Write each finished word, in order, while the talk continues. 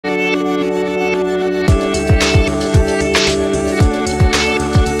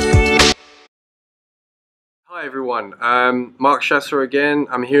Hi everyone, Mark Chasser again.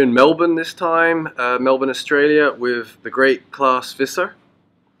 I'm here in Melbourne this time, Melbourne, Australia, with the great Klaas Visser.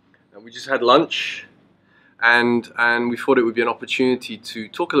 And we just had lunch, and we thought it would be an opportunity to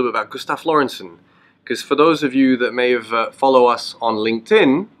talk a little bit about Gustav Lorentzen. Because for those of you that may have follow us on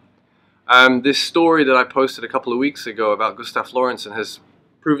LinkedIn, this story that I posted a couple of weeks ago about Gustav Lorentzen has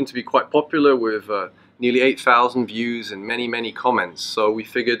proven to be quite popular with nearly 8,000 views and many comments. So we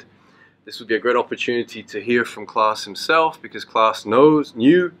figured this would be a great opportunity to hear from Klaas himself, because Klaas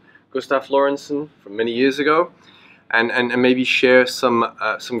knew Gustav Lorentzen from many years ago, and maybe share some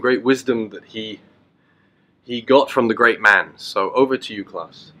great wisdom that he got from the great man. So over to you,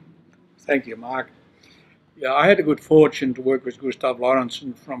 Klaas. Thank you, Mark. Yeah, I had the good fortune to work with Gustav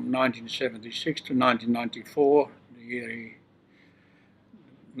Lorentzen from 1976 to 1994, the year he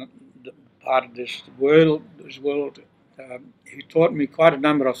departed this world. He taught me quite a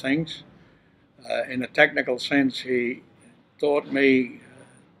number of things. In a technical sense, he taught me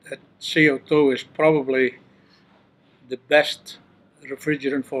that CO2 is probably the best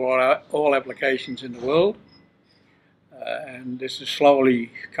refrigerant for all applications in the world. And this is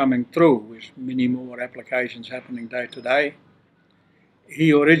slowly coming through with many more applications happening day to day.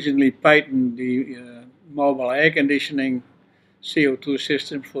 He originally patented the mobile air conditioning CO2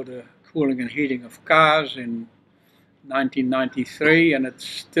 system for the cooling and heating of cars in 1993, and it's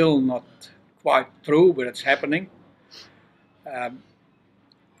still not quite true, but it's happening.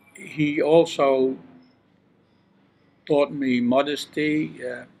 He also taught me modesty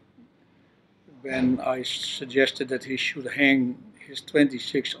when I suggested that he should hang his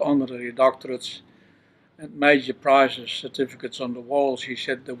 26 honorary doctorates and major prizes certificates on the walls. He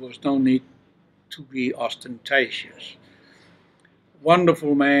said there was no need to be ostentatious.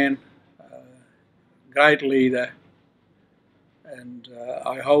 Wonderful man, great leader, and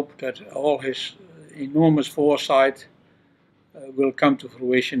I hope that all his enormous foresight will come to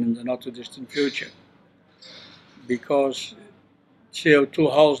fruition in the not too distant future, because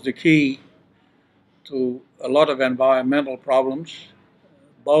CO2 holds the key to a lot of environmental problems,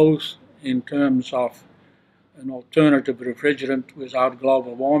 both in terms of an alternative refrigerant without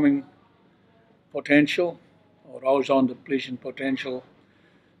global warming potential or ozone depletion potential,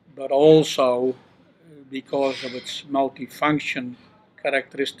 but also because of its multifunction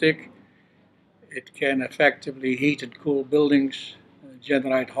characteristic. It can effectively heat and cool buildings,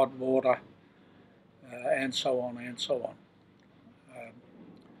 generate hot water, and so on and so on.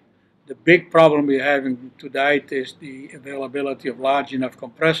 The big problem we're having to date is the availability of large enough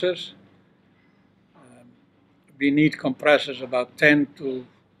compressors. We need compressors about 10 to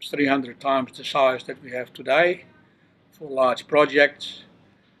 300 times the size that we have today for large projects,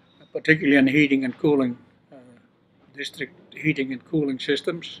 particularly in heating and cooling, district heating and cooling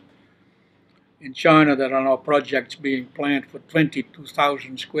systems. In China, there are now projects being planned for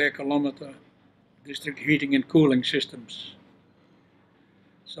 22,000 square kilometer district heating and cooling systems.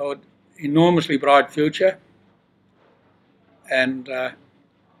 So, enormously bright future, and I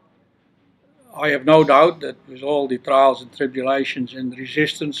have no doubt that with all the trials and tribulations and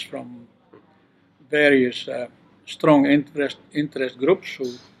resistance from various strong interest groups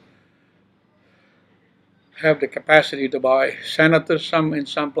who have the capacity to buy senators in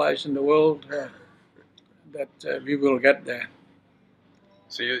some place in the world, that we will get there.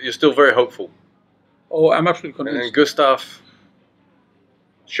 So you're still very hopeful? Oh, I'm absolutely convinced. And Gustav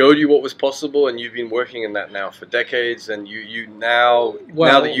showed you what was possible, and you've been working in that now for decades, and now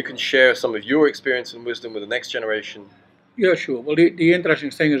that you can share some of your experience and wisdom with the next generation. Yeah, sure. Well, the interesting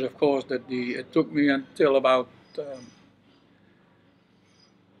thing is, of course, that it took me until about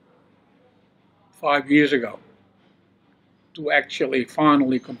 5 years ago to actually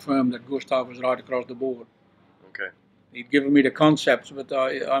finally confirm that Gustav was right across the board. Okay. He'd given me the concepts, but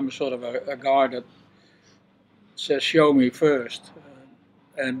I'm sort of a guy that says, show me first.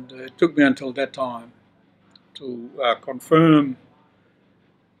 And it took me until that time to confirm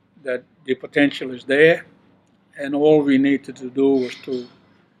that the potential is there, and all we needed to do was to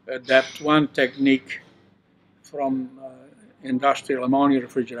adapt one technique from industrial ammonia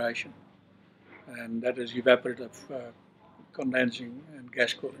refrigeration, and that is evaporative condensing and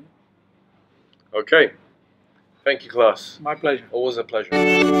gas cooling. Okay. Thank you, Klaas. My pleasure. Always a pleasure.